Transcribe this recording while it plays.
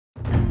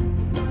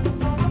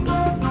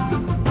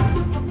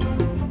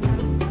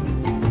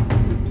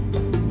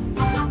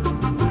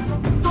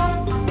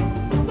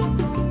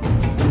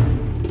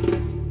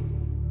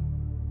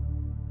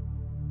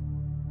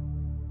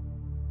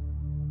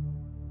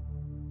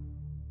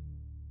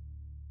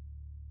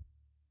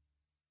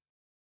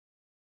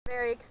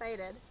very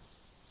excited.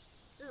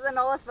 This is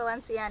Anoles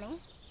valencienni.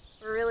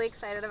 We're really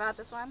excited about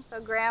this one. So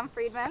Graham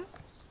Friedman,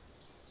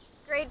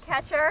 great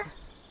catcher,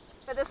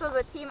 but this was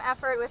a team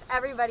effort with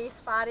everybody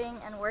spotting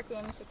and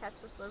working to catch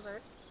this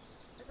lizard.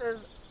 This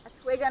is a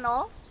Twig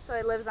Anole, so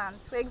it lives on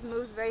twigs,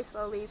 moves very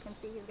slowly. You can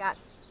see he's got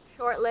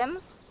short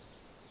limbs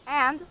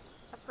and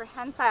a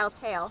prehensile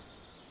tail,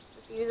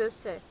 which he uses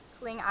to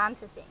cling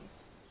onto things.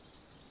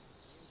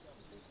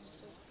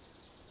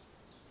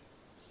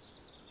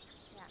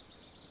 Yeah.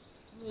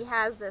 He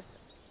has this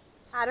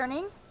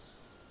patterning. You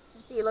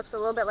can see he looks a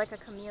little bit like a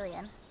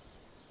chameleon.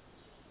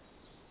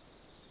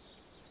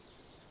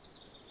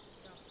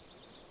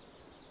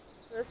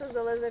 So this is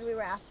the lizard we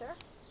were after.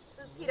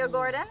 This is Peter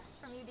Gordon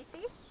from UDC.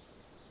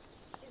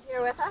 He's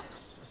here with us.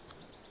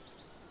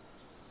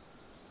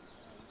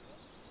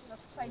 He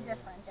looks quite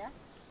different, yeah?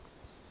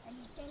 And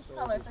he changed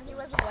color, so he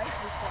was white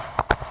before.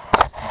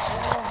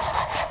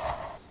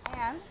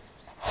 And,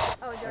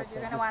 oh George,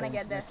 you're going to want to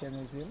get this.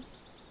 Mechanism.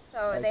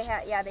 So they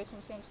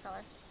can change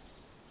color.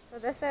 So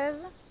this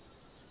is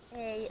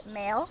a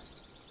male.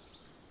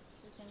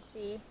 You can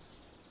see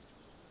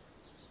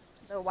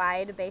the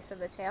wide base of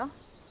the tail.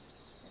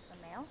 It's a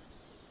male.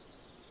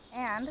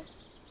 And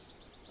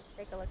let's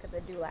take a look at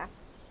the dewlap.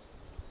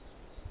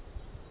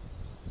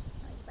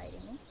 Oh, he's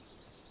biting me.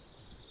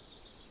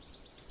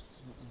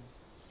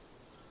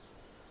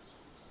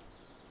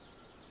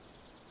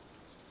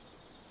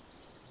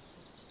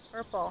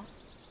 Purple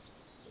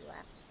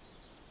dewlap.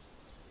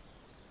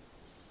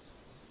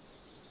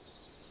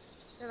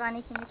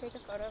 Giovanni, can you take a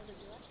photo of the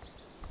dewlap?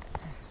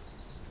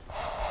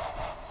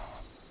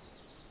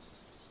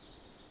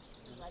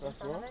 The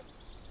first row?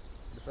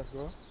 The first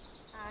row?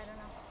 I don't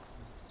know.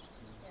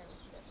 Here, we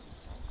can go from this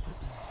side.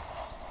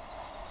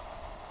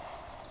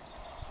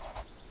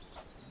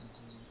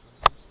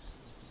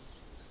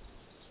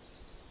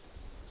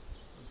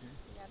 Okay.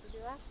 You got the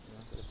dewlap?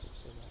 Yeah.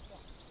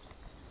 Yeah.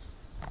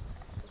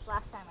 This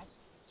last time I